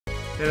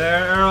Hey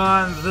there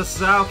everyone, this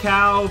is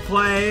Cow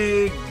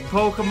playing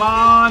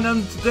Pokemon,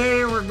 and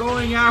today we're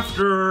going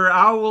after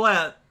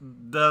Owlette,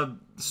 the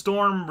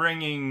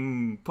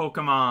storm-bringing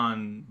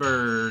Pokemon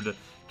bird.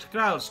 Check it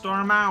out,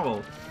 Storm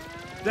Owl.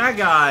 That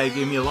guy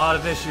gave me a lot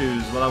of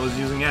issues while I was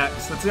using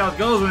X. Let's see how it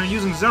goes when you're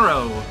using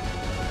Zero.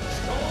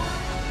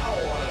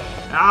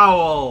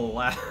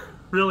 Owl.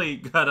 Really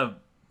gotta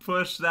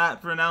push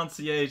that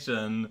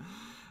pronunciation.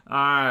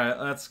 Alright,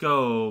 let's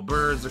go.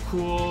 Birds are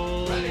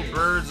cool,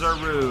 birds are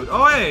rude.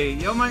 Oh hey,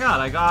 oh my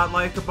god, I got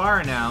like a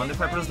bar now, and if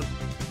I press the...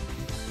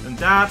 And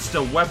that's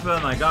the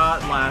weapon I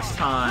got last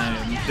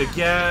time, the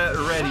Get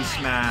Ready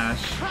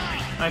Smash.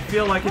 I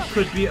feel like it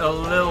could be a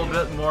little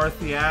bit more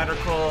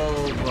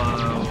theatrical,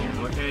 but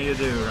what can you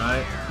do,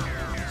 right?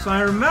 So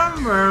I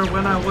remember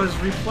when I was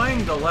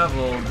replaying the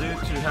level due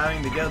to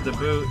having to get the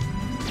boot,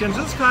 you can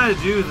just kind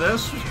of do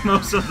this for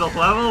most of the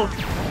level.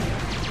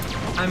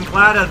 I'm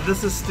glad that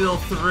this is still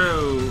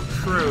true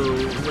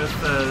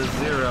with the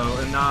Zero,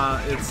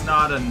 and it's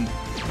not an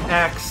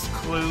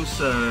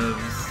exclusive.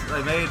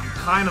 I made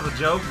kind of a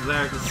joke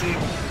there, because see,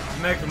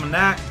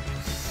 MegaMen,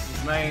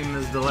 his name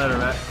is the letter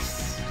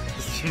X.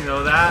 Did you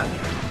know that?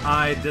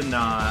 I did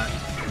not.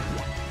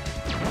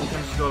 You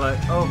can just go like,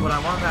 oh, but I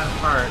want that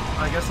heart.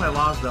 I guess I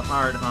lost the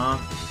heart, huh?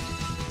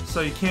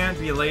 So you can't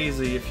be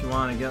lazy if you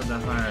want to get the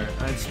heart.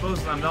 I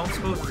don't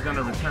suppose it's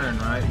gonna return,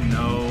 right?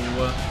 No.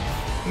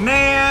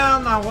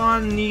 Man, I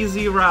want an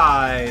easy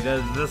ride.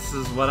 This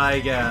is what I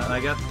get.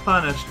 I get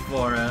punished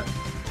for it.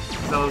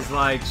 So I was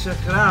like, check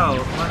it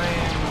out. My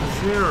name's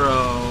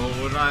Zero,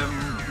 and I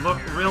look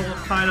real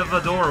kind of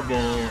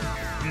adorable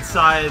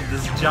inside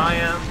this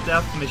giant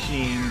death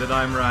machine that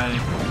I'm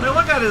riding. Now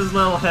look at his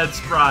little head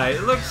sprite.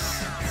 It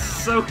looks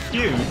so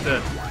cute.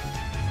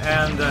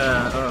 And,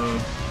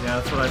 uh-oh. Yeah,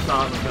 that's what I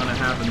thought was gonna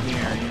happen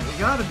here. You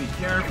gotta be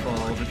careful,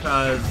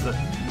 because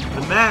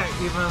the mech,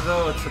 even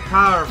though it's a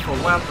powerful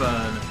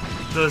weapon,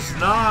 does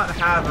not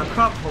have a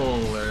cup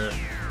holder.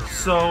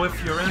 So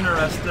if you're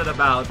interested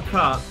about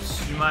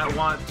cups, you might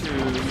want to,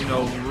 you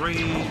know,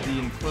 read the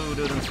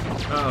included...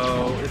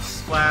 Uh-oh, it's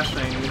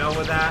flashing. You know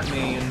what that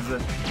means?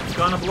 It's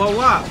gonna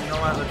blow up. You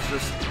know what, let's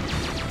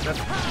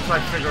try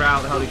to figure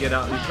out how to get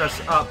out. You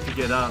press up to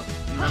get up.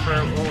 Remember?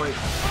 Oh, wait.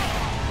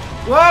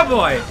 Whoa,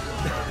 boy!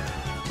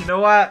 You know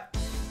what?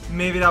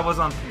 Maybe that was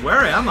on...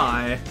 Where am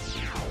I?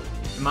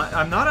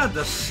 I'm not at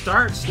the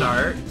start.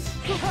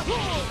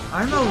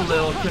 I'm a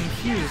little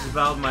confused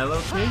about my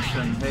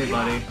location. Hey,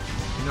 buddy.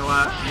 You know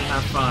what? You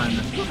have fun.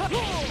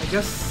 I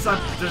guess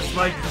there's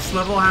like, this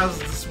level has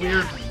this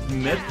weird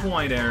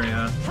midpoint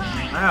area.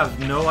 I have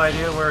no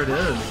idea where it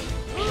is.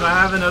 Do I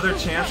have another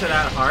chance at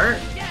that heart?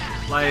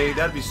 Like,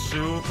 that'd be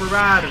super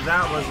rad if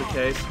that was the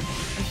case.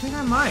 I think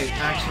I might,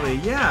 actually.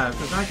 Yeah,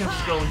 because I can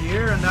just go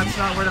here, and that's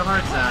not where the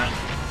heart's at.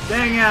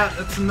 Dang it,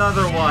 it's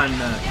another one.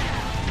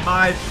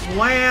 My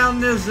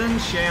plan is in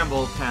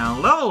Shamble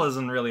Town. Level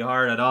isn't really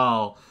hard at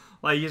all.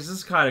 Like, you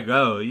just kind of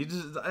go.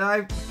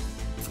 MegaMen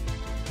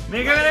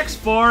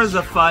X4 is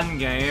a fun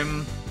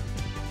game,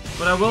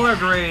 but I will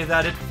agree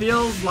that it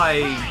feels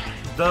like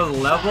the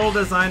level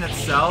design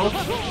itself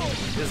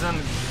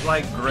isn't,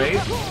 like, great.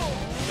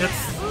 You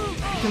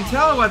can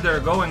tell what they're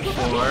going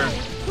for,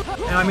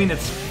 and I mean,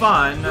 it's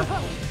fun,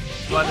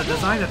 but the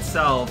design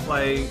itself,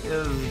 like,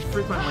 is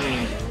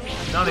frequently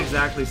not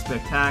exactly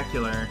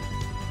spectacular.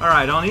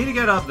 Alright, I'll need to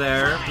get up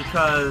there,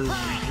 because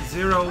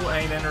Zero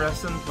ain't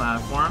interested in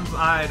platforms.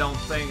 I don't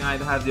think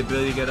I'd have the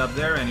ability to get up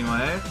there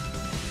anyway.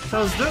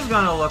 So what's this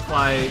gonna look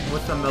like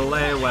with a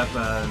melee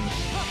weapon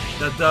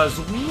that does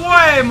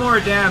way more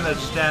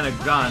damage than a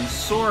gun?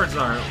 Swords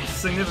are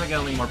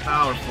significantly more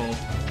powerful.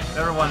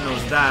 Everyone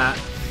knows that.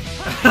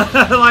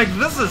 Like,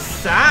 this is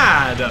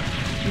sad.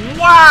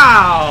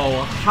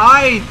 Wow!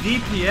 High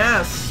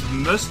DPS,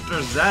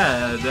 Mr.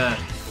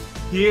 Z.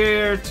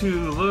 Here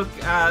to look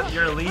at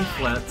your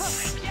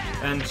leaflets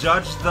and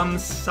judge them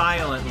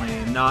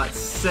silently, not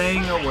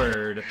saying a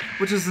word,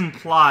 which is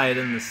implied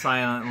in the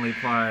silently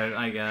part,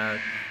 I guess.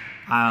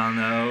 I don't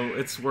know,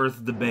 it's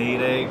worth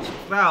debating.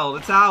 Well,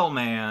 it's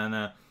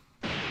Owlman.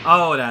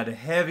 Oh, that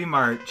heavy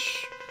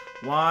march.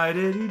 Why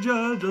did you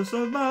judge us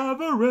of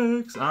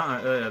mavericks? I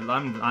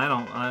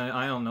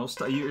don't know.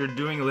 You're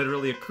doing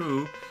literally a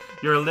coup.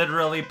 You're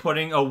literally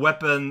putting a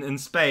weapon in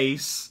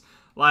space.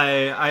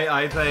 Like,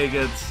 I think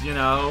it's, you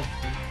know...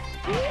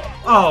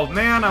 Oh,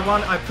 man,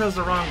 I pressed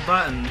the wrong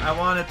button. I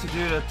wanted to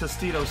do the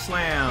Tostito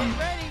Slam.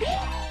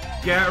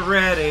 Get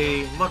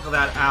ready. Look at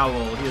that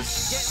owl. He is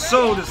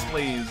so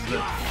displeased.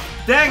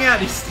 Dang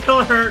it, he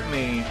still hurt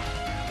me.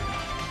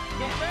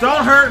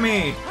 Don't hurt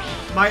me.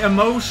 My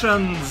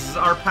emotions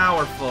are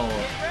powerful.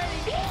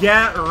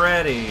 Get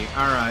ready.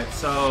 Alright,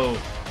 so...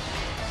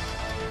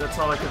 that's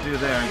all I could do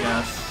there, I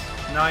guess.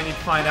 Now I need to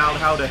find out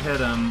how to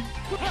hit him.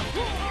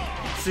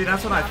 See,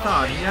 that's what I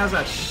thought. He has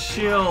that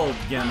shield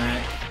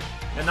gimmick,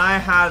 and I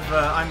have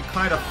I'm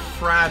kind of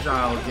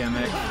fragile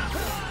gimmick.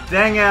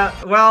 Dang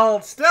it.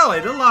 Well, still,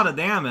 it did a lot of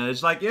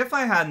damage. Like, if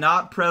I had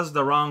not pressed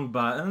the wrong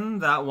button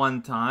that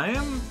one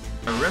time,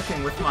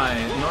 wrecking with my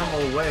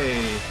normal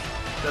way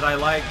that I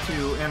like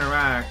to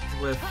interact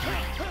with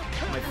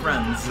my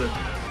friends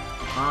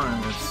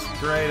on. It's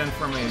great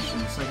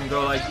information, so I can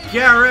go like,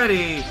 get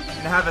ready,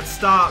 and have it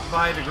stop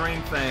by the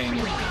green thing,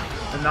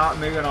 and not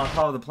move it on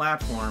top of the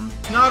platform.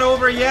 It's not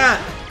over yet!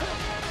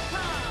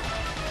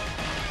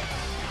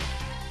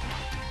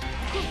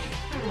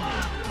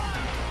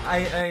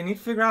 I need to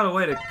figure out a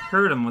way to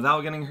hurt him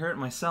without getting hurt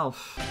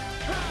myself.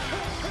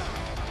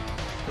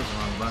 Press the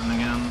wrong button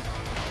again.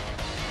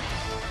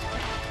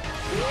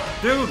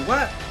 Dude,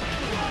 what?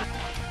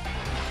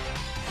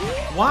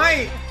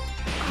 Why?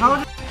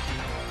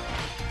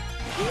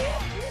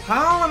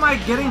 How am I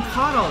getting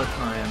caught all the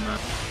time?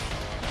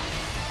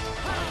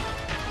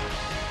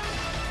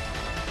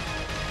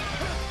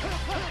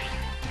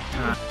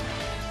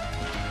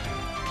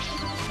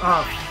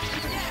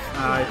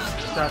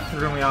 That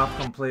threw me off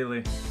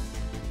completely.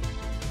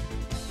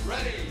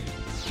 Ready.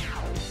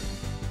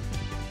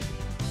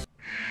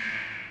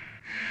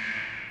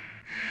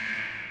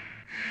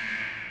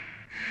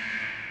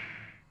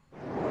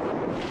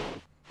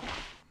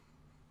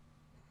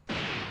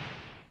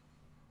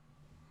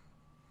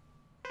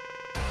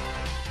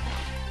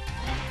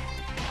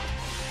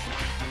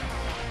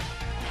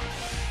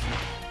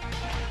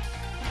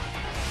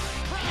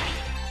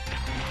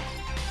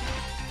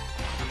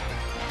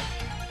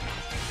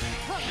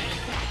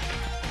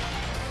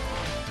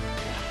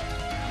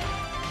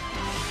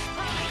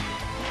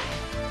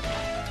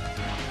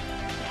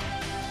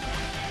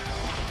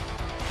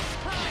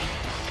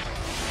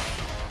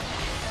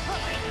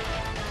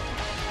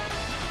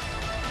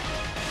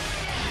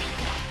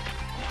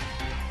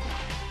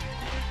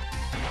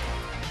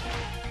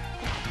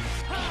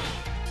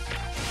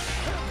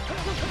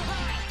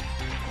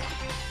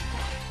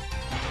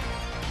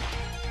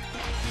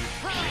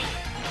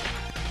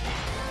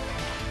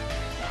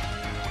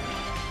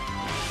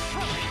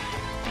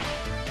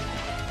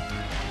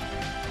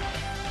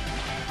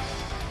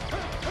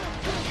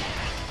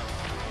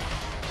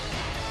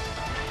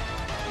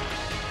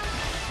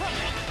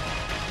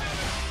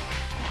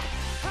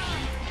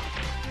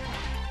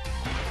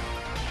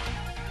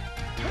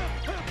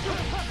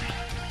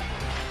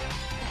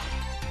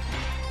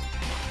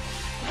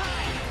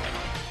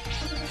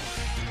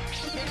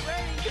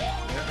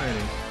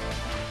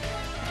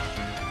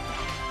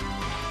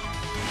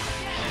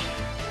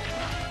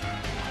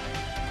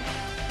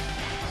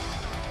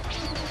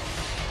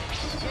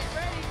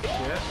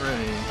 Get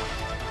ready.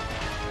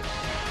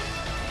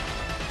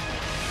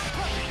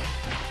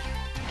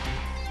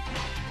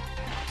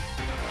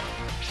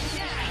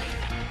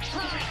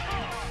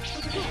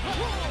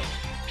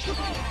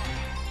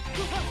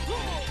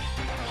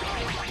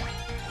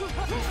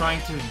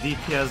 Trying to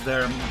DPS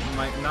there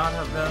might not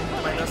have been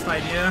my best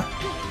idea.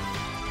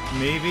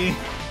 Maybe.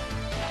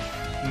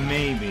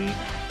 Maybe.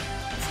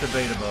 It's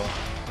debatable.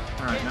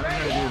 Alright, now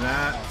I'm gonna do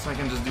that, so I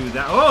can just do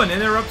that. Oh, and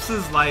interrupts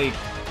his, like,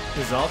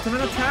 his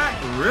ultimate attack?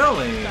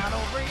 Really?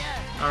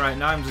 Alright,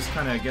 now I'm just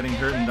kind of getting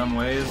hurt in dumb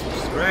ways, which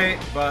is great,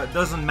 but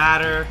doesn't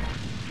matter.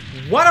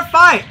 What a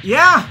fight!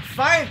 Yeah!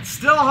 Fight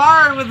still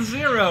hard with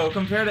 0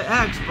 compared to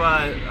X,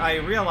 but I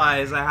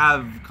realize I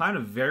have kind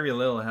of very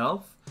little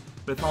health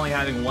with only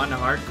having 1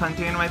 heart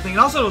contained in my thing.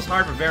 Also, it was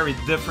hard for very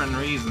different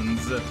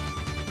reasons.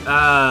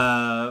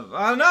 I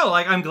don't know,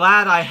 like, I'm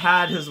glad I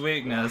had his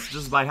weakness,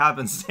 just by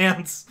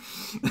happenstance.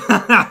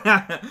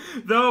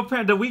 Though,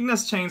 the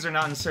weakness chains are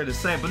not necessarily the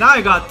same, but now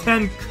I got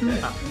 10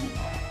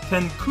 Kuha.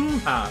 10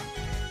 Kuha.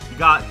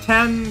 Got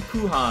 10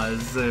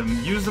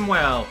 Kuhas, use them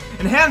well.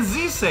 Enhanced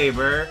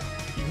Z-Saber,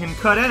 you can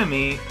cut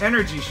enemy,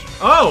 energy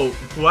oh,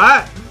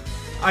 what?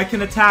 I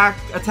can attack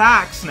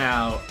attacks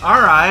now.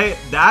 Alright,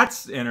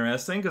 that's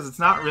interesting, because it's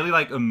not really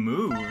like a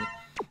move.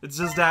 It's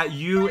just that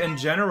you, in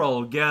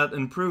general, get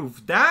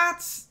improved.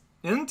 That's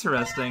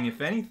interesting,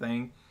 if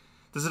anything.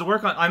 Does it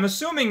work on... I'm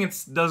assuming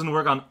it doesn't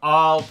work on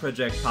all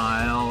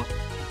projectile.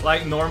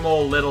 Like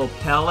normal little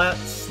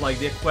pellets, like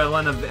the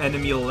equivalent of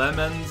enemy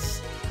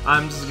lemons.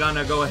 I'm just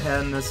gonna go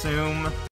ahead and assume.